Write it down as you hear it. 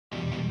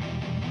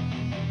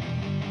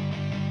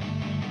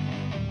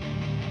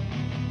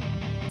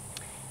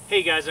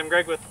Hey guys, I'm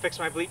Greg with the Fix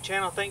My Bleep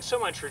channel. Thanks so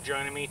much for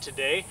joining me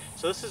today.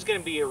 So this is going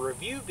to be a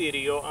review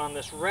video on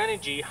this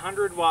Renogy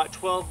 100 watt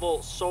 12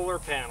 volt solar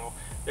panel.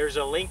 There's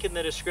a link in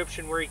the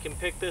description where you can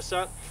pick this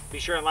up. Be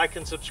sure and like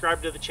and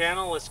subscribe to the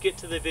channel. Let's get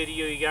to the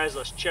video, you guys.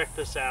 Let's check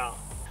this out.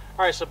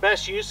 Alright, so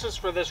best uses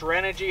for this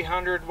Renogy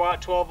 100 watt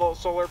 12 volt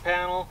solar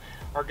panel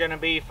are going to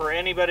be for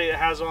anybody that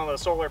has one of the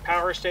solar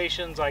power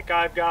stations like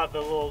I've got, the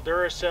little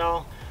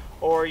Duracell,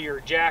 or your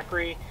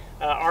Jackery,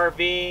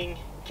 RVing,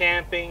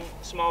 camping,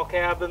 small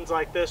cabins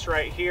like this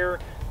right here,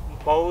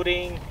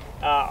 boating,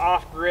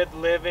 off-grid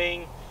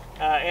living,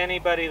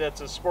 anybody that's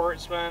a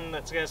sportsman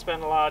that's going to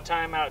spend a lot of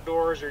time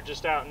outdoors or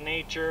just out in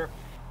nature.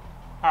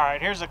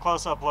 Alright, here's a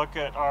close-up look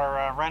at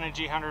our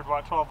Renogy 100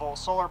 watt 12 volt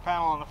solar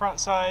panel on the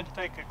front side.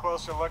 Take a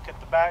closer look at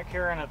the back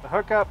here and at the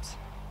hookups.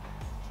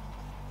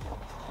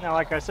 Now,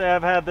 like I say,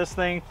 I've had this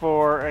thing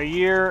for a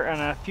year and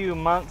a few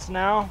months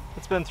now.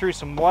 It's been through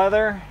some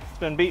weather. It's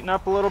been beaten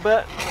up a little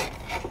bit.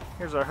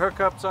 Here's our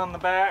hookups on the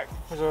back.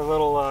 Here's our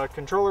little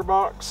controller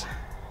box.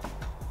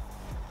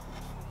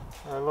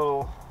 Our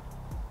little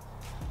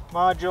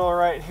module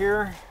right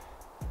here.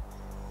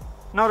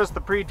 Notice the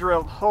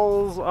pre-drilled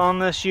holes on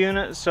this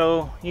unit,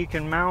 so you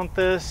can mount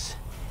this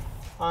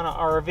on an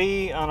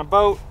RV, on a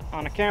boat,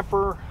 on a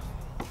camper,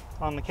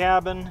 on the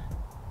cabin.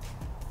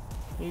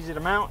 Easy to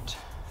mount.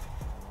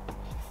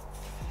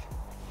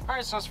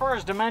 Alright, so as far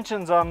as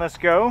dimensions on this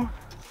go,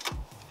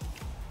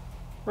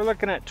 we're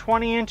looking at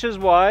 20 inches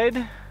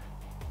wide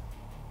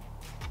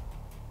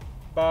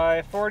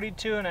by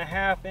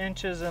 42.5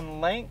 inches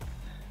in length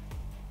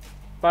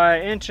by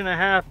 1.5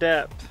 inches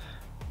depth.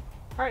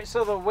 Alright,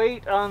 so the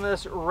weight on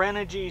this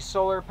Renogy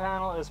solar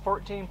panel is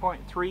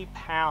 14.3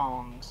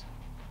 pounds.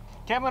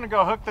 Okay, I'm going to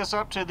go hook this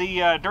up to the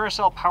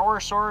Duracell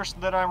PowerSource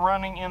that I'm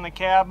running in the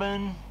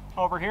cabin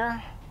over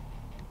here.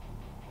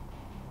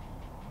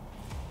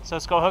 So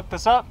let's go hook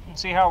this up and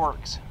see how it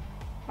works.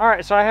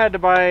 Alright, so I had to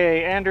buy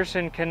a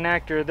Anderson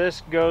connector.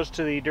 This goes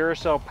to the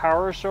Duracell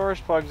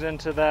PowerSource, plugs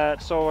into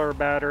that solar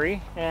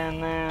battery.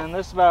 And then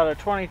this is about a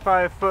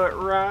 25-foot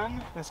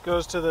run. This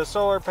goes to the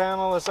solar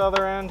panel, this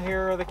other end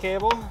here of the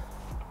cable.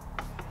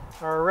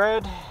 Our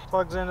red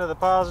plugs into the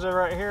positive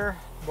right here,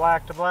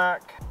 black to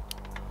black.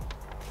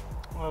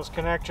 Those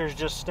connectors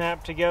just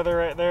snap together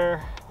right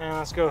there. And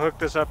let's go hook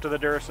this up to the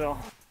Duracell.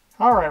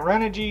 Alright,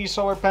 Renogy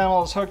solar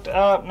panel is hooked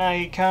up. Now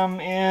you come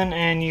in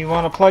and you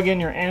want to plug in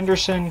your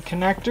Anderson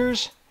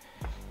connectors.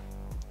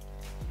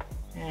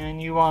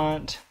 And you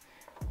want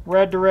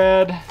red to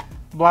red,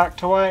 black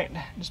to white.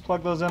 Just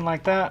plug those in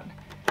like that.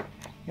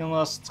 You'll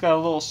notice it's got a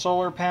little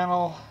solar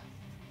panel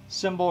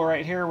symbol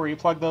right here where you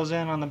plug those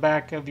in on the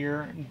back of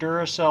your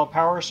Duracell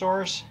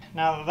PowerSource.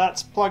 Now that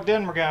that's plugged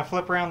in, we're going to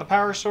flip around the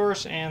power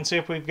source and see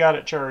if we've got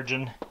it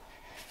charging.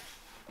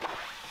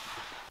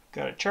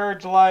 Got a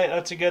charge light,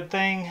 that's a good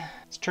thing.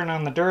 Let's turn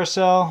on the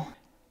Duracell.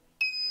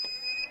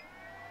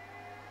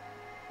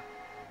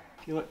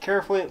 If you look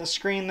carefully at the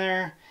screen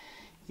there,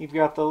 you've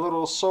got the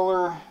little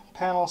solar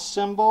panel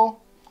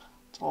symbol.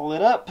 It's all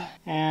lit up.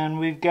 And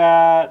we've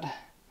got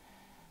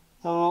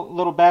a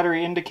little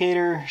battery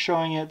indicator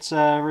showing it's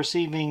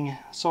receiving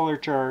solar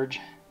charge.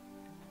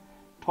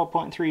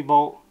 12.3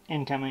 volt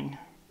incoming.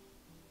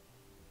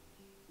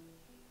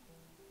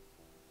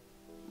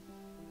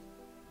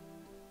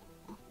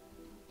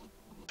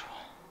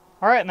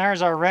 Alright, and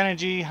there's our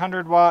Renogy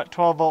 100 watt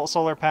 12 volt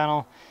solar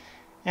panel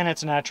in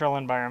its natural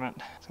environment.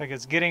 It's like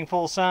it's getting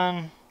full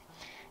sun,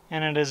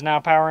 and it is now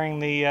powering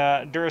the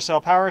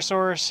Duracell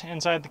PowerSource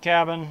inside the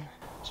cabin.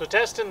 So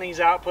testing these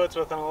outputs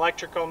with an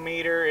electrical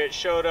meter, it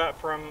showed up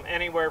from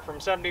anywhere from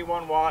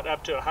 71 watt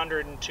up to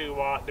 102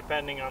 watt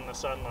depending on the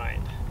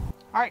sunlight.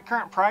 Alright,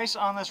 current price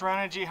on this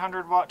Renogy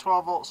 100 watt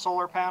 12 volt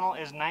solar panel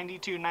is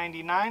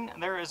 $92.99.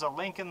 There is a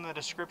link in the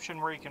description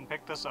where you can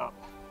pick this up.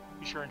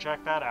 Be sure and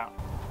check that out.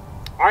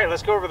 Alright,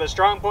 let's go over the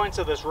strong points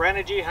of this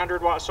Renogy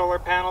 100 watt solar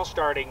panel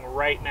starting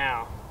right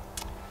now.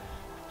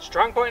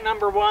 Strong point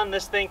number one,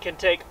 this thing can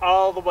take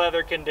all the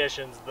weather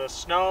conditions. The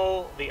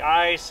snow, the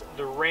ice,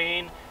 the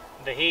rain,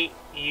 the heat,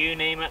 you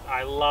name it.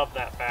 I love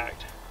that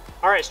fact.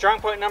 Alright, strong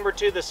point number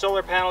two, the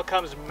solar panel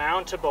comes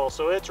mountable.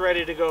 So it's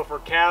ready to go for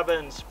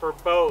cabins, for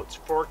boats,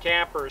 for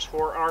campers,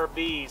 for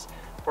RVs,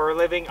 for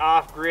living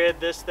off-grid.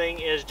 This thing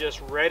is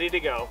just ready to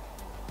go.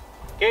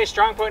 Okay,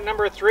 strong point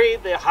number three,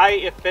 the high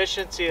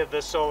efficiency of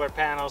the solar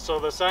panel. So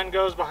the sun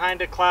goes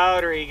behind a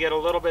cloud or you get a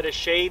little bit of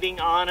shading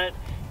on it,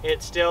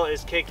 it still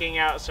is kicking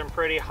out some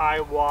pretty high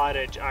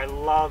wattage. I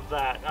love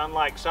that.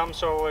 Unlike some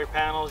solar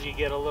panels, you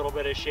get a little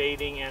bit of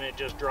shading and it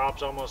just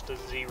drops almost to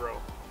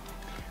zero.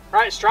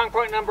 Alright, strong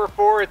point number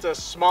four, it's a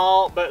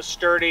small but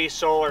sturdy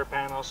solar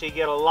panel. So you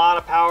get a lot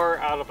of power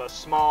out of a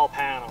small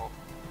panel.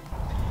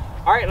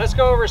 Alright, let's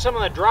go over some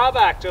of the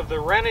drawbacks of the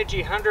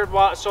Renogy 100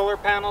 watt solar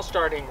panel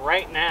starting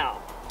right now.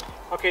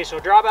 Okay, so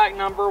drawback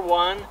number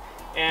one,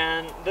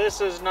 and this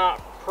is not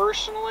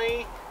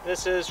personally,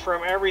 this is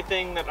from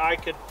everything that I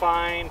could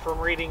find from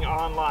reading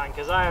online,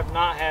 because I have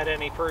not had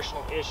any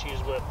personal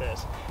issues with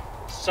this.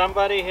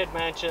 Somebody had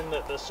mentioned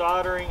that the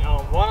soldering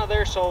on one of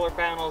their solar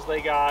panels they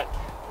got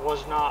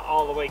was not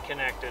all the way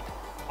connected.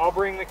 I'll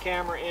bring the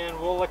camera in,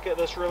 we'll look at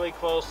this really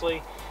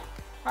closely.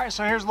 Alright,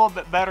 so here's a little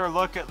bit better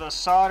look at the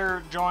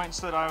solder joints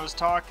that I was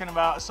talking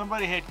about.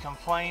 Somebody had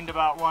complained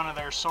about one of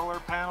their solar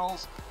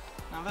panels.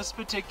 Now this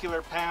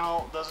particular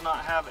panel does not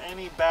have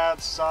any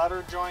bad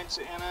solder joints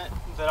in it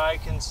that I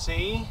can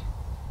see.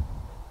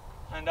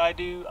 And I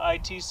do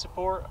IT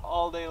support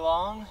all day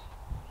long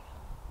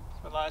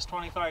for the last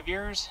 25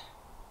 years.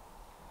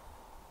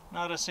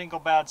 Not a single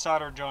bad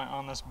solder joint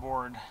on this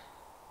board.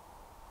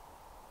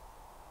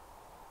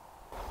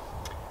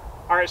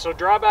 Alright, so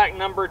drawback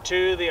number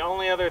 2, the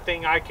only other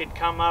thing I could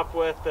come up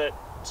with that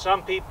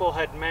some people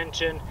had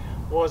mentioned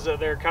was that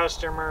their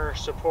customer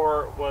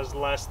support was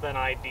less than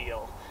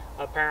ideal.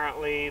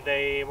 Apparently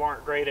they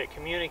weren't great at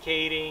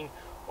communicating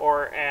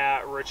or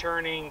at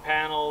returning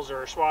panels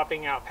or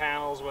swapping out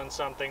panels when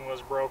something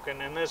was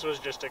broken, and this was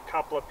just a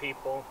couple of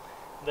people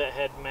that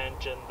had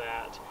mentioned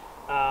that.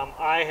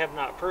 I have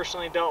not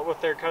personally dealt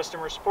with their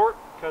customer support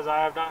because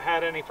I have not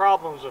had any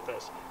problems with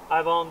this.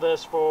 I've owned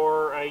this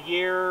for a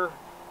year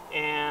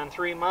and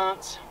 3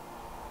 months,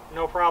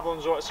 no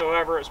problems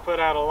whatsoever. It's put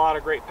out a lot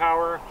of great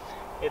power.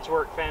 It's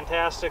worked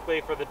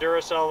fantastically for the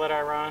Duracell that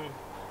I run.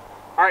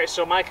 Alright,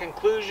 so my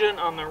conclusion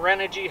on the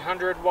Renogy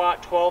 100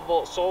 watt 12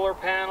 volt solar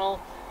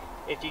panel,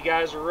 if you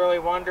guys are really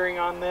wondering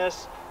on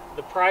this,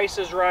 the price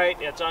is right.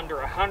 It's under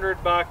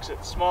 $100.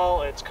 It's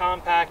small, it's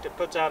compact, it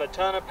puts out a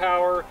ton of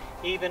power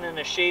even in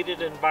a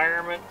shaded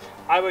environment.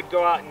 I would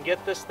go out and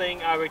get this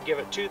thing. I would give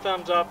it 2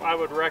 thumbs up. I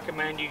would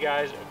recommend you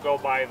guys go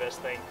buy this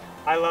thing.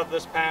 I love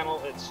this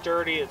panel. It's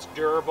sturdy, it's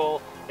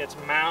durable, it's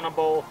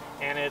mountable,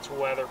 and it's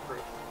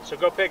weatherproof. So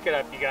go pick it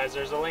up, you guys.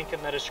 There's a link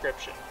in the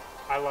description.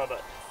 I love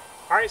it.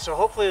 Alright, so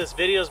hopefully this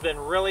video has been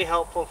really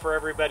helpful for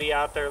everybody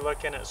out there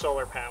looking at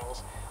solar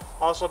panels.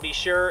 Also be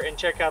sure and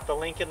check out the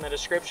link in the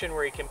description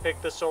where you can pick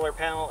this solar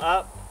panel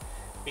up.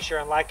 Be sure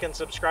and like and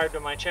subscribe to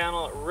my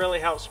channel. It really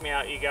helps me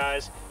out, you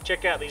guys.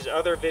 Check out these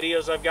other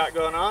videos I've got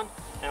going on,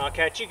 and I'll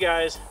catch you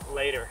guys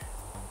later.